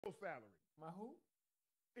your salary. My who?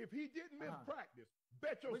 If he didn't miss Uh-huh. practice,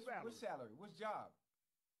 bet your salary. Which salary? Which job?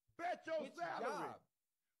 Bet your Which salary. job?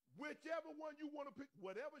 Whichever one you want to pick,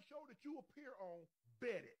 whatever show that you appear on,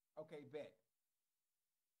 bet it. Okay, bet.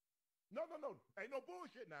 No. Ain't no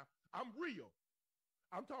bullshit now. I'm real.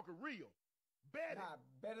 I'm talking real. Bet it. Nah,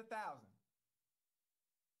 bet 1,000.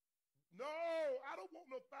 No, I don't want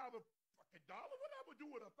no $1,000 What I would do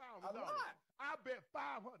with A $1,000? lot. I bet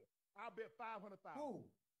 500. I bet 500,000. Who?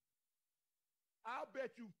 I'll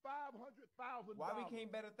bet you Why we $500,000.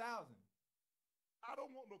 can't bet 1,000? I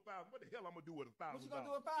don't want no thousand. What the hell I'm gonna do with a What you thousand gonna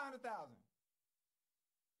do dollars? with 500,000?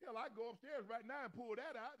 Hell, I go upstairs right now and pull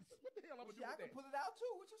that out. What the hell I'm Well, gonna see, do I with can that? pull it out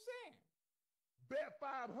too. What you saying? Bet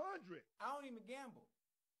 500 I don't even gamble.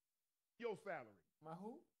 your salary. My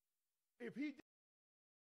who? If he